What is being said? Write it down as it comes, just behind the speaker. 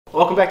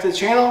Welcome back to the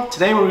channel.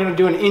 Today we're going to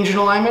do an engine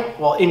alignment,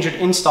 well, engine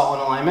install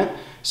and alignment.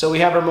 So we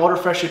have our motor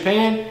freshly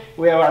painted,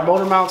 we have our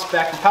motor mounts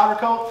back in powder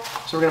coat.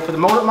 So we're going to put the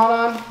motor mount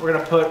on, we're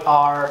going to put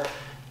our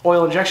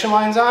oil injection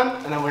lines on,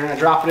 and then we're going to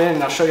drop it in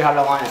and I'll show you how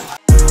to align it.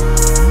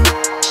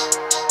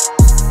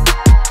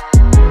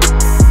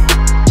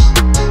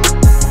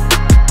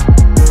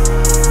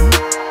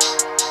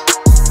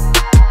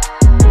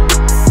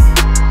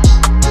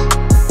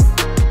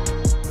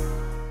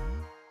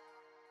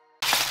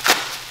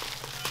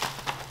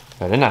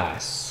 Very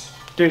nice.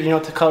 Dude, you know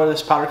what the color of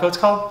this powder coat's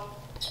called?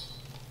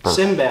 Purple.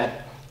 Sinbad.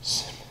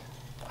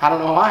 I don't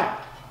know why.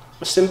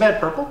 Was Sinbad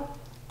purple?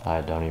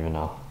 I don't even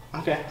know.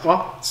 Okay,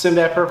 well,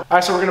 Sinbad purple. All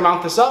right, so we're gonna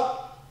mount this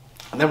up,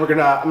 and then I'm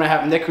gonna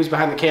have Nick, who's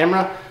behind the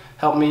camera,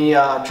 help me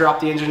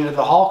drop the engine into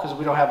the hull because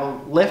we don't have a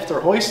lift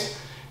or hoist,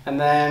 and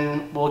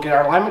then we'll get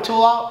our alignment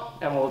tool out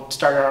and we'll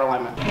start our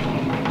alignment.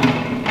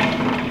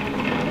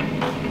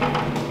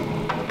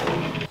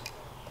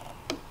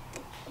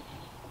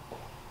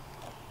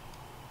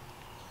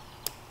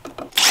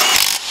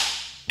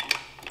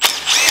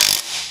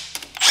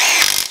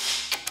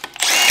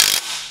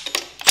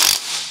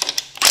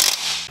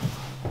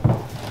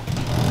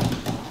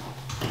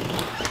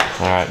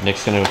 Alright,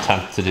 Nick's going to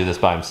attempt to do this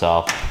by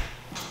himself.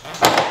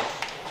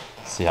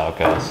 See how it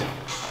goes.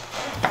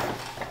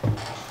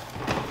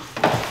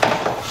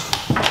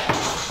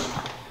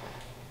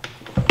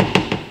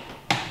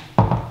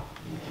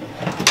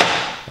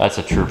 That's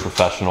a true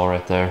professional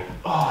right there.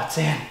 Oh, it's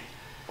in.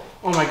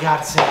 Oh my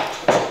God, it's in.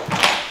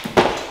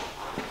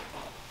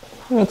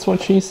 That's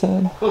what she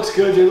said. Looks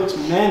good, dude. Looks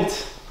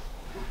mint.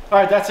 All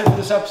right, that's it for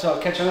this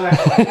episode. Catch you on the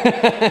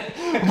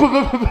next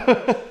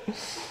one.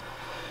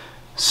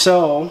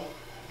 So,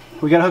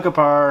 we gotta hook up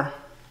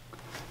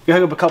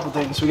a couple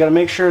things. We gotta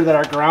make sure that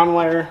our ground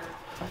wire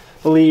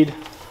lead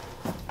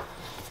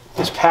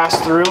is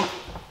passed through to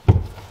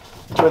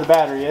where the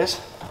battery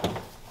is.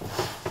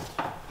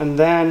 And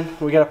then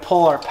we gotta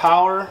pull our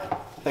power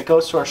that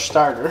goes to our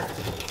starter.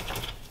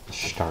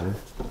 Starter.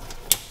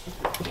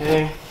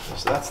 Okay,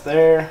 so that's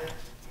there.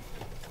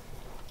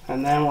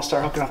 And then we'll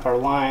start hooking up our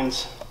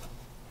lines,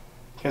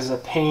 because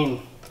it's a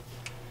pain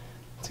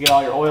to get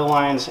all your oil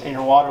lines and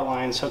your water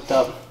lines hooked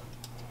up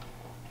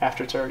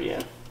after it's already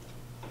in.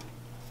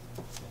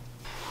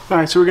 All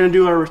right, so we're gonna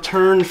do our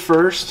return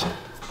first.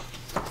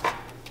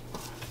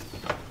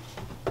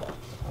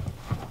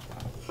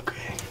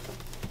 Okay.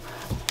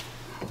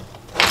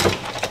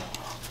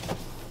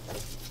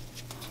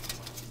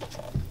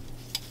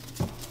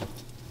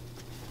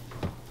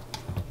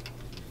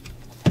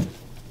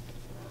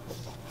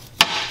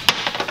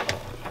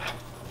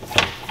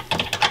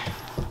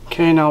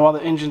 Okay, now while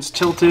the engine's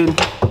tilted,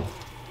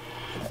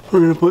 we're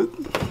gonna put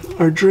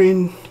our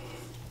drain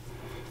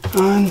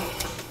on.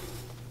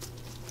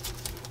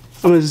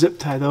 I'm gonna zip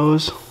tie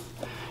those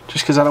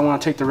just because I don't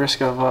want to take the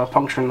risk of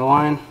puncturing the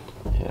line.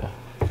 Yeah.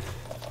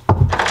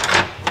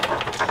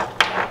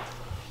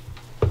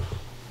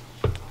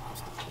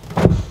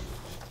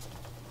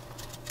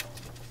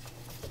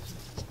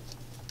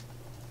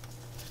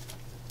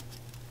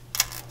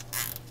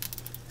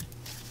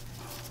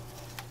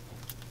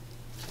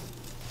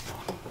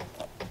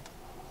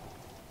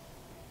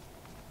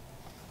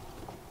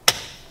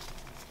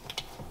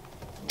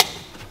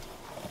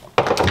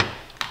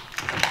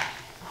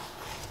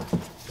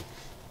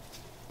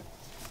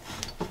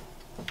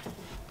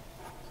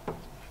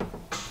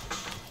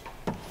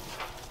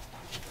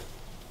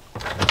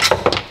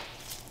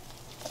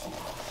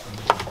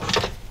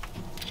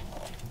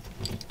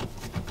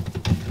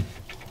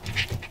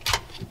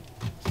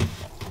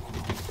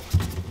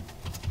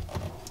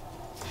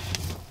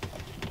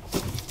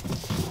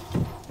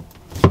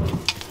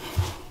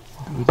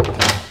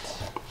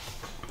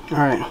 All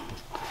right,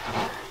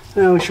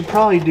 now we should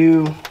probably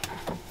do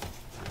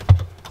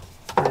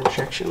our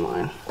injection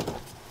line.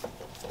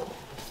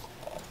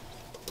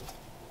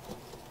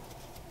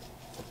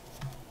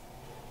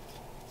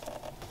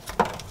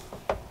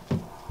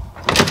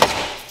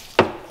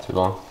 Too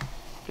long?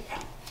 Yeah.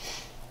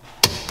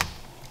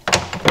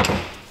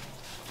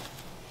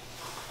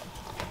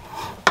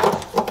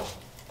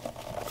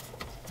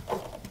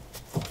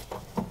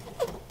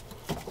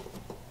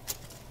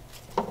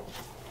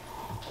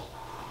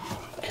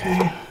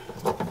 Okay.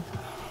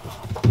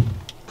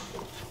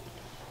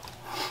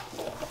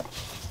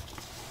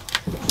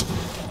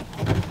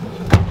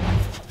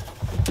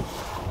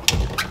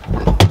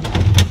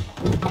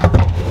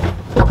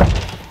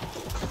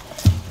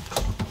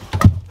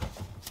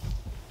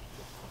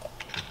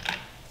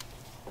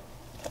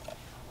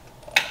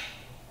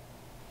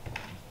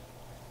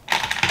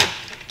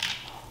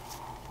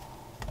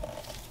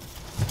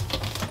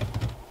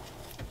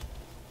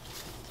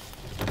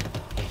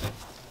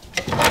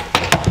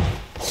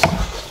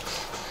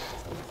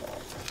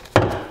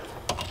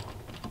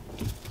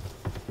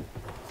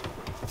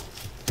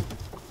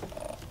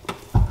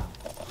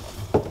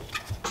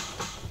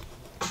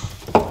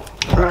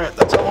 Alright,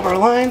 that's all of our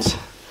lines.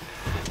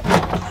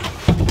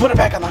 Put it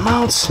back on the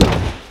mounts.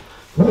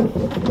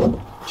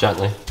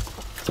 Gently.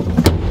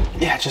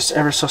 Yeah, just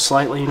ever so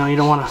slightly. You know, you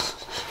don't want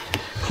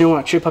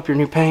to chip up your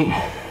new paint.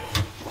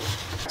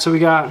 So we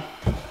got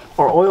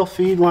our oil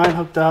feed line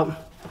hooked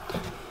up.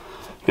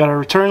 We got our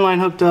return line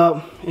hooked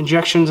up.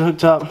 Injections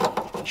hooked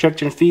up.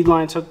 Injection feed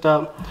lines hooked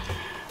up.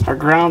 Our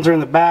grounds are in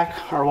the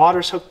back. Our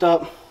water's hooked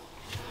up.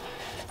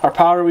 Our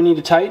powder we need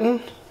to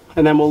tighten,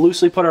 and then we'll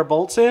loosely put our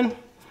bolts in,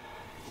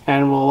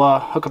 and we'll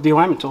hook up the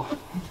alignment tool.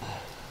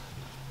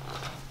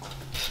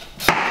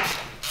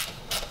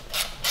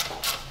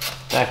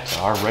 Back to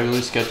our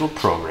regularly scheduled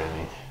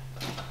programming.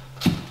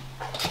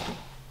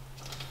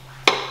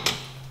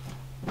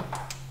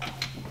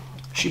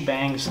 She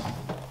bangs.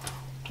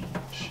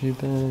 She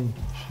bangs.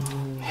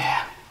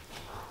 Yeah.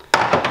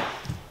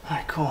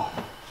 Alright, cool.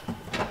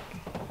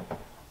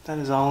 That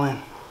is all in.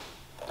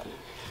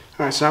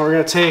 Alright, so now we're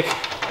going to take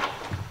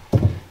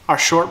our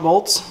short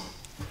bolts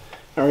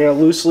and we're going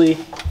to loosely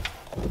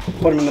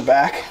put them in the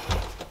back.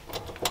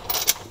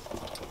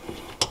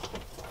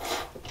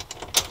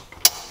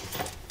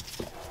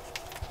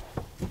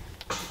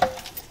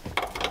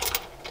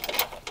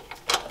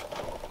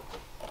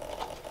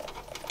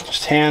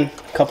 Just hand,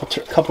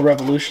 couple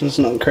revolutions,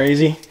 nothing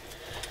crazy.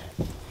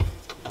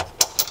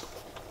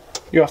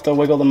 You have to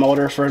wiggle the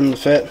motor for them to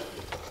fit.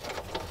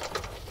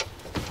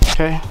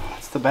 Okay,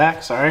 that's the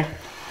back, sorry.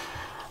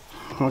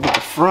 We'll get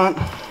the front.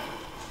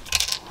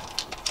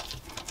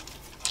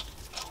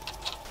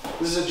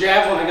 This is a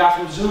javelin I got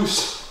from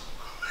Zeus.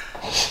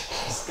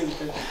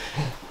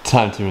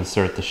 Time to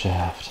insert the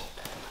shaft.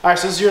 Alright,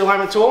 so this is your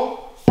alignment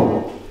tool.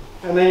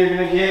 And then you're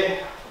going to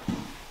get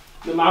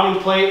the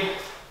mounting plate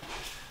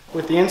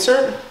with the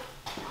insert.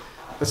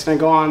 That's going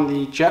to go on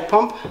the jet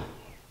pump.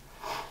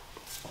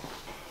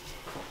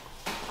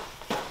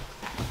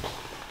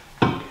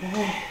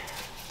 Okay.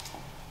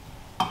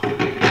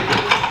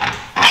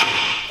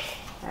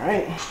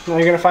 Alright, now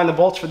you're going to find the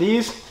bolts for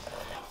these.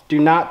 Do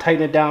not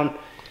tighten it down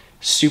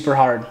super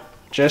hard.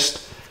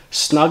 Just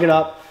snug it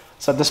up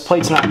so that this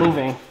plate's not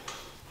moving.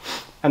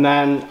 And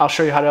then I'll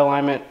show you how to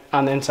align it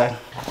on the inside.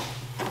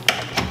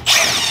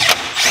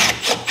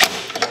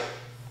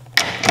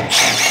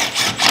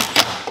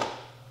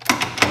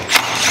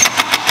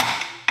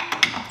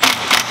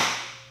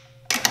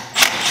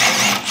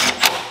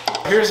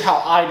 Here's how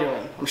I do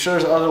it. I'm sure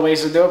there's other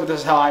ways to do it, but this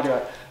is how I do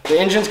it. The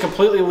engine's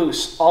completely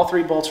loose. All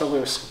three bolts are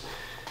loose.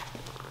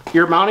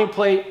 Your mounting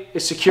plate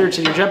is secured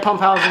to your jet pump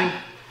housing.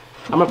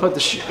 I'm gonna put the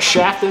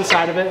shaft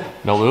inside of it.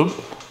 No lube?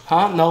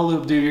 Huh? No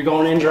lube, dude. You're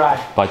going in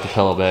dry. Bite the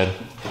pillow, babe.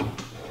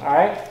 All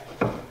right.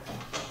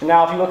 And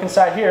now if you look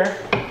inside here,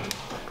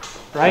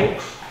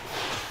 right,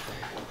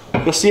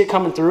 you'll see it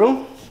coming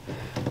through.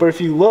 But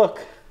if you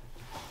look,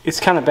 it's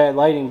kind of bad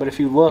lighting, but if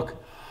you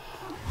look,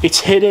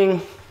 it's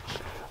hitting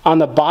on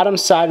the bottom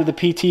side of the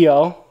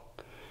PTO,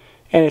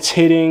 and it's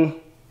hitting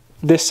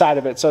this side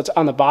of it. So it's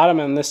on the bottom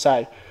and this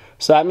side.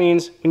 So that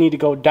means we need to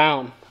go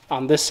down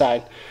on this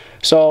side.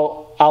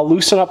 So I'll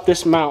loosen up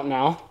this mount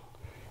now.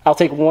 I'll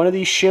take one of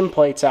these shim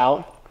plates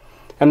out,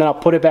 and then I'll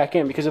put it back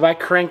in, because if I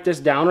crank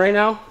this down right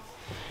now,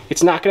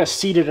 it's not going to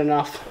seat it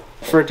enough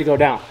for it to go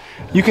down.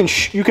 You can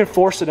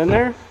force it in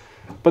there,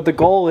 but the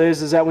goal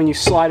is that when you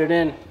slide it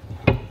in,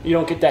 you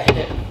don't get that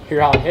hit.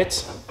 Hear how it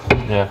hits?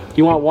 Yeah.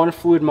 You want one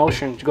fluid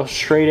motion to go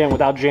straight in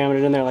without jamming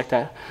it in there like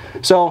that.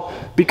 So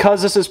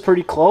because this is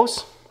pretty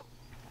close,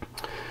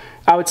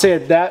 I would say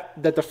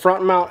that the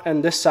front mount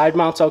and this side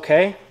mount's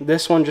okay.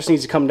 This one just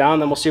needs to come down,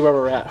 then we'll see where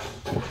we're at.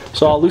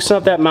 So I'll loosen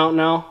up that mount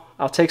now.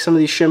 I'll take some of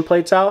these shim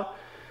plates out,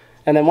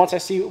 and then once I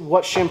see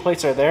what shim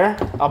plates are there,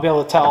 I'll be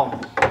able to tell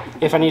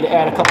if I need to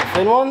add a couple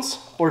thin ones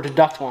or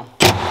deduct one.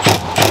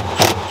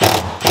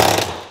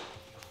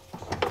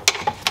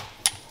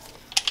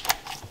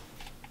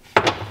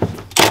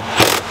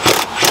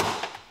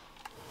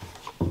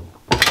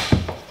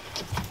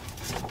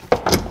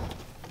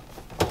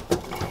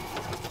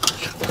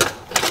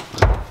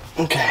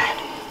 Okay,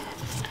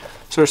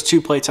 so there's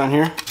two plates on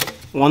here,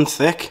 one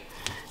thick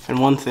and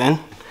one thin.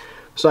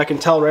 So I can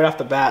tell right off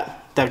the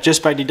bat that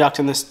just by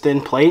deducting this thin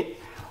plate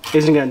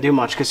isn't going to do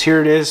much, because here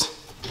it is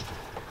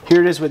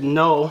with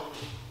no,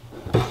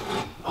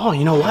 oh,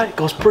 you know what, it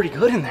goes pretty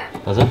good in there.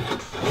 Does it?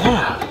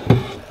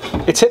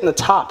 Yeah, it's hitting the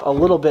top a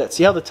little bit.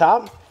 See how the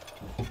top,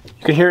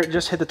 you can hear it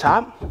just hit the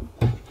top?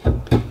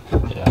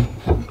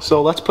 Yeah.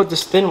 So let's put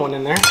this thin one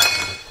in there,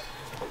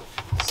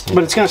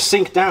 but it's going to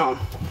sink down.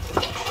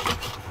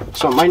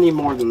 So it might need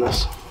more than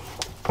this.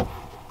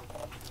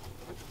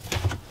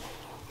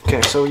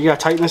 Okay, so you gotta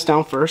tighten this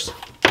down first.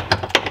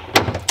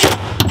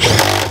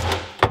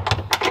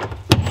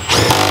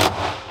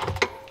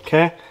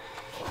 Okay,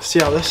 see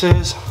how this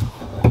is?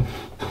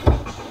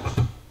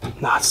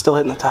 Nah, it's still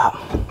hitting the top.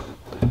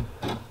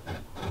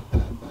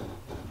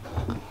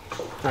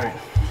 Alright,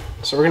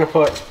 so we're gonna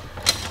put,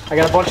 I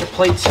got a bunch of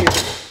plates here.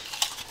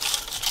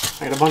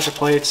 I got a bunch of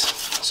plates,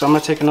 so I'm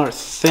gonna take another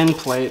thin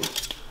plate.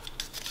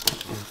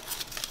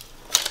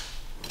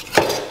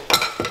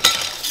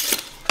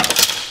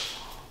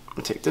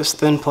 Take this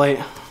thin plate,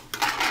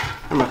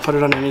 I'm going to put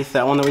it underneath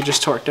that one that we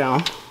just torqued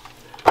down.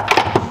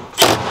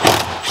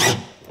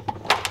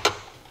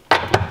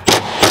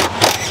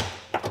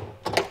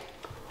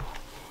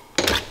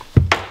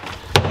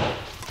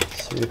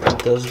 See if it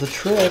does the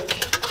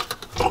trick.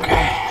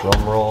 Okay.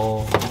 Drum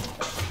roll.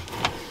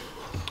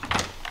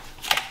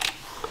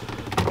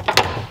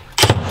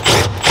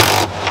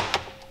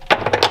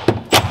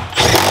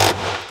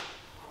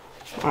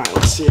 Alright,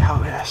 let's see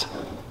how it is.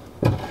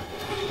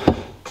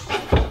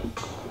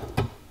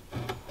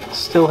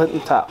 Still hitting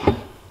the top.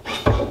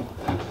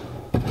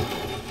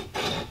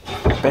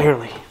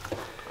 Barely.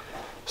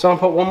 So I'm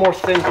gonna put one more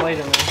thin plate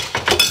in there.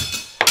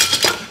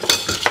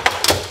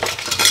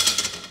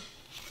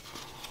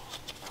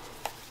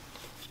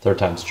 Third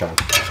time's charm.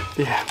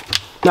 Yeah.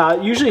 Now,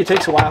 usually it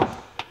takes a while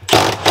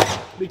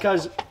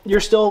because you're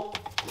still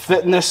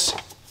fitting this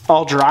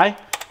all dry.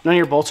 None of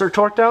your bolts are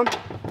torqued down.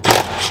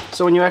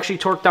 So when you actually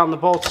torque down the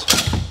bolts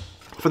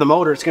for the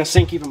motor, it's gonna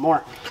sink even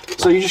more.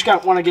 So you just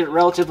want to get it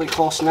relatively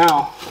close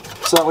now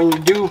so that when you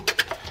do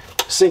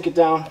sink it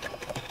down,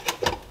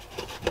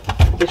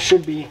 it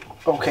should be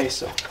okay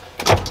still.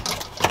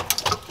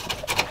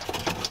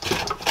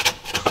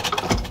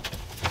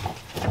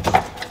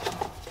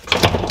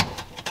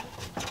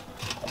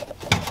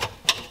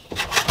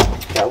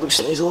 Gotta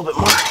loosen these a little bit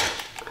more.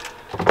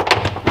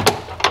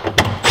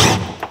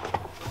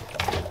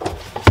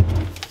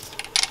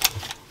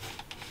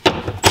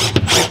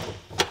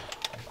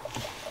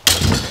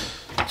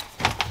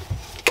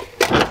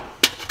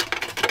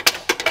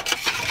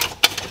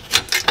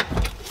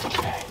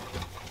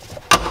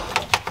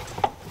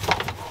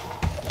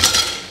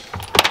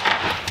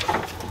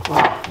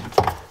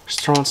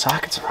 Throwing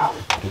sockets around.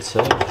 Good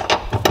save.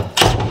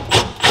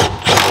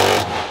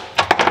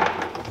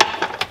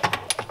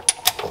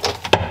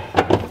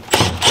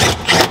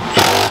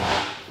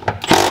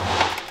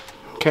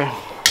 Okay.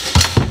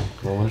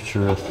 Moment of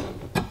truth.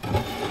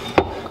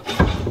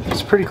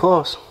 It's pretty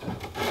close.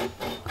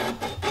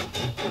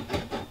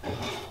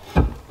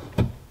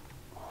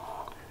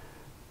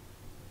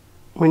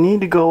 We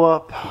need to go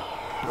up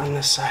on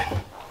this side.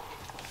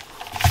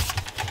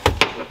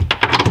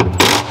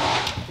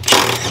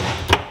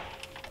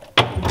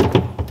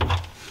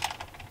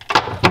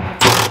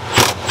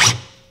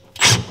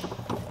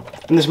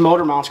 And this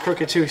motor mount's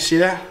crooked too. See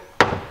that?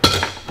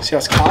 See how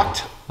it's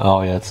cocked?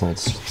 Oh yeah, it's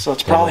So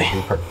it's probably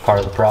part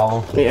of the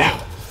problem. Yeah.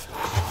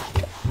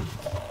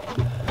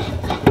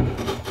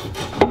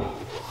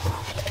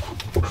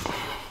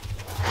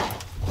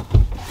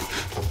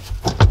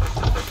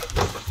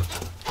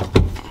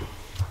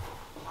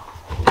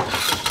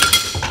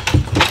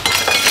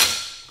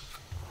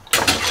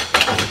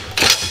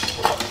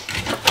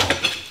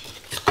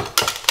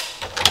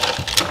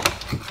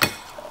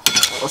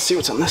 Let's see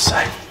what's on this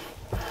side.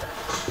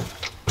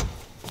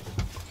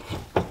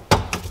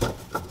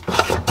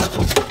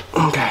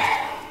 Okay,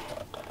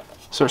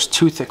 so there's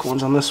two thick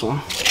ones on this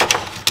one.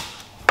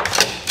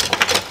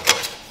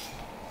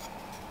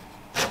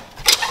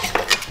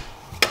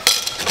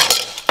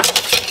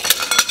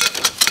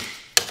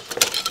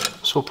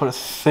 So we'll put a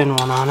thin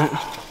one on it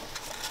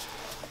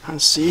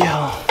and see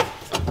how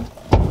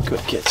good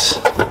it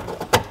gets.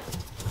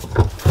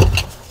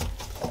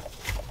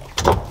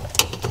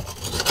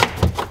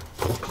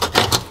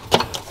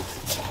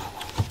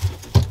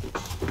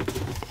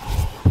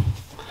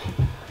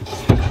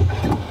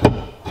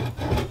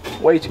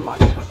 Way too much.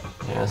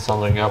 Yeah, it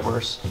sounds like it got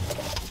worse.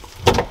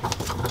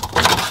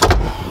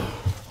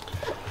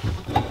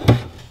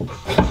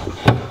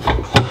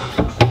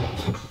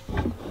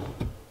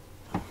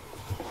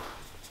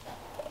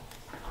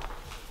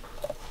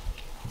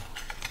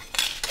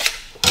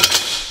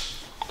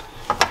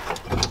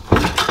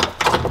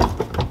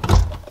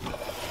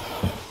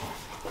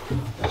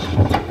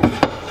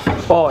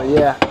 Oh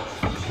yeah.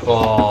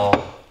 Oh.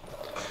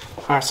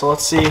 Alright, so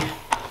let's see.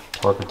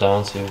 Torque it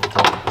down, see what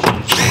it's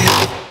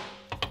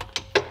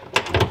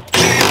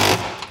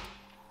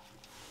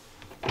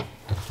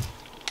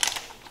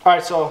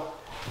Alright, so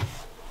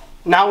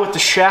now with the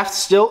shaft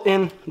still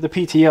in the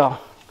PTO,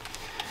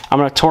 I'm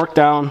going to torque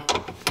down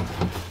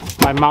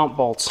my mount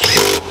bolts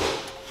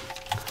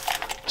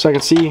so I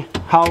can see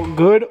how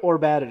good or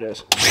bad it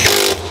is.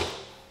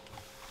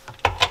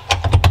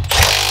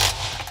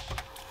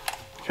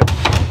 Okay.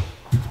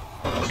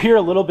 Hear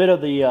a little bit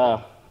of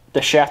the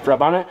shaft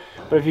rub on it,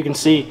 but if you can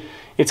see,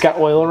 it's got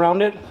oil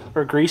around it,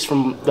 or grease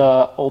from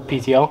the old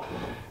PTO,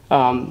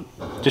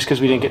 just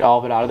because we didn't get all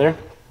of it out of there.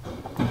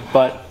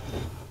 But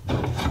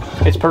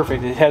it's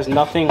perfect. It has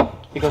nothing.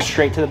 It goes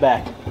straight to the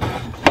back.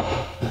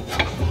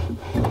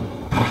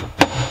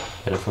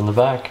 Hit it from the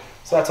back.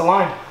 So that's a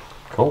line.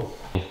 Cool.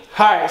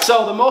 Alright,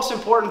 so the most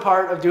important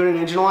part of doing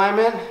an engine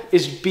alignment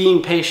is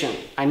being patient.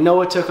 I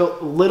know it took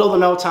a little to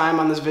no time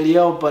on this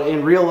video, but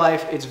in real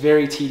life, it's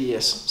very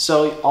tedious.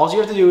 So all you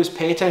have to do is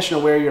pay attention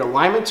to where your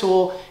alignment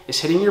tool is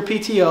hitting your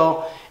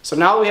PTO. So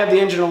now that we have the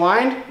engine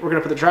aligned, we're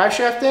gonna put the drive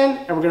shaft in,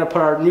 and we're gonna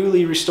put our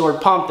newly restored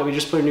pump that we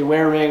just put a new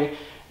wear ring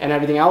and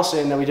everything else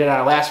in that we did on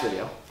our last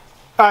video.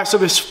 All right, so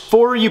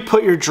before you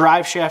put your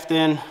drive shaft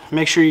in,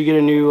 make sure you get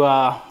a new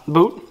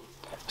boot.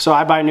 So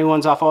I buy new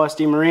ones off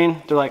OSD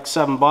Marine. They're like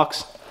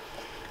 $7.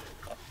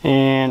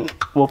 And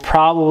we'll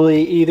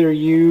probably either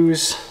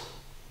use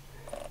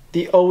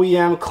the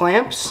OEM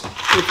clamps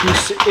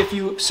if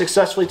you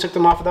successfully took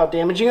them off without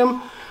damaging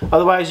them.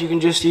 Otherwise, you can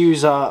just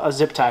use a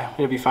zip tie.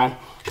 It'll be fine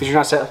because you're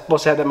not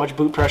supposed to have that much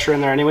boot pressure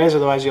in there anyways.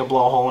 Otherwise, you'll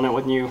blow a hole in it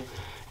when you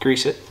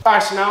grease it. All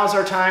right, so now is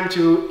our time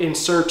to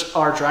insert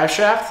our drive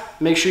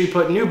shaft. Make sure you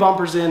put new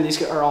bumpers in.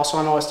 These are also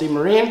on OSD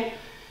Marine.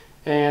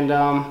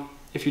 And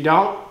if you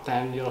don't,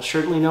 then you'll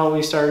certainly know when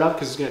you start it up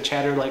because it's gonna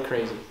chatter like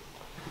crazy.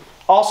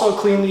 Also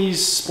clean these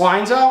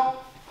splines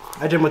out.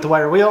 I did them with the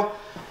wire wheel.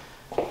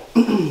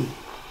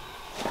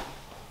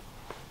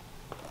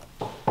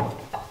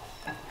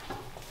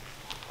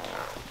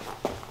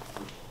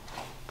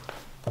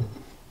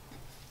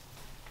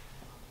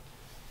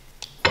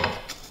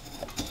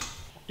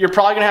 You're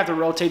probably gonna have to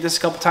rotate this a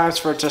couple times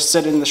for it to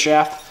sit in the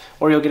shaft,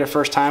 or you'll get it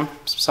first time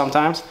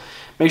sometimes.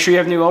 Make sure you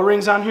have new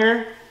O-rings on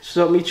here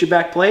so it meets your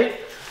back plate.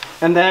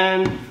 And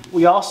then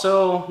we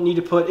also need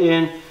to put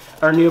in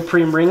our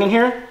neoprene ring in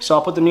here. So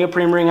I'll put the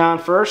neoprene ring on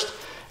first,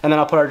 and then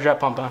I'll put our jet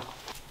pump on.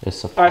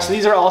 All right, so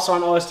these are also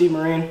on OSD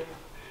Marine.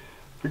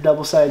 They're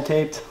double-sided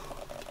taped.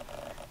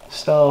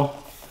 So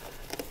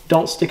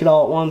don't stick it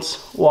all at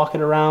once, walk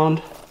it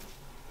around.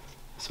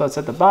 So it's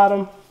at the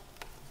bottom.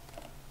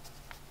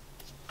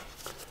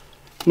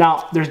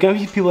 Now, there's gonna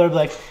be people that are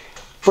like,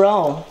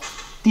 bro,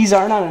 these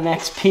aren't on an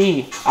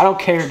XP. I don't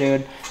care,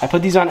 dude. I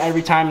put these on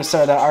every time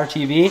instead of that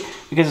RTV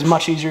because it's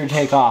much easier to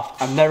take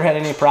off. I've never had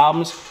any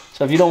problems.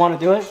 So if you don't want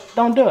to do it,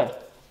 don't do it.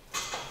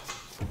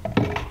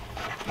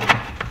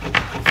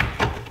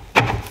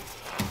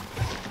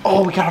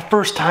 Oh, we got a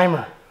first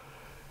timer.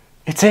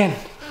 It's in.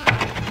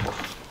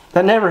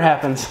 That never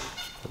happens.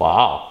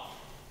 Wow.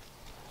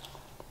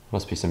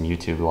 Must be some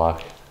YouTube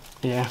luck.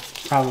 Yeah,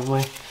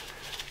 probably.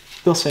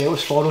 They'll say it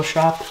was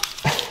photoshopped.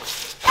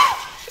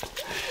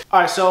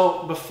 All right,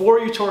 so before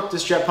you torque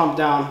this jet pump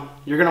down,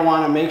 you're gonna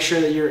wanna make sure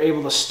that you're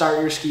able to start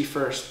your ski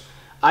first.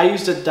 I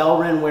used a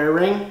Delrin wear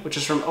ring, which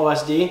is from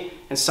OSD,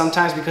 and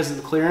sometimes because of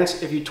the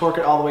clearance, if you torque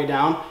it all the way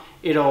down,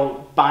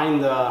 it'll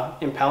bind the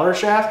impeller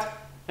shaft,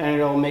 and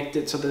it'll make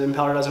it so the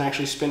impeller doesn't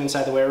actually spin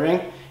inside the wear ring.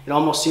 It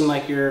almost seems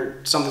like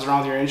something's wrong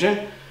with your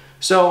engine.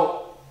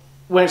 So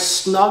when it's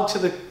snug to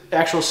the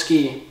actual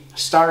ski,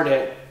 start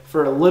it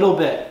for a little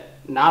bit,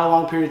 not a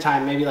long period of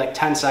time, maybe like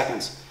 10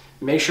 seconds.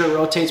 Make sure it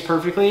rotates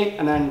perfectly,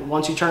 and then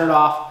once you turn it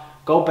off,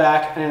 go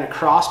back and in a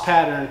cross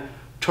pattern,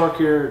 torque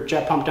your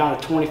jet pump down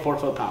to 24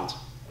 foot-pounds.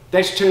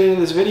 Thanks for tuning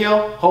into this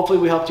video. Hopefully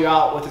we helped you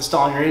out with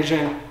installing your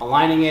engine,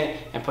 aligning it,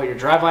 and put your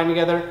drive line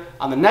together.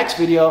 On the next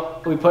video,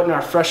 we'll be putting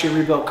our freshly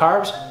rebuilt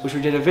carbs, which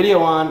we did a video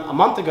on a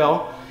month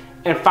ago,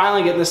 and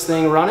finally getting this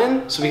thing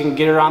running so we can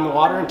get it on the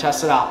water and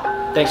test it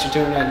out. Thanks for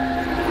tuning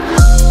in.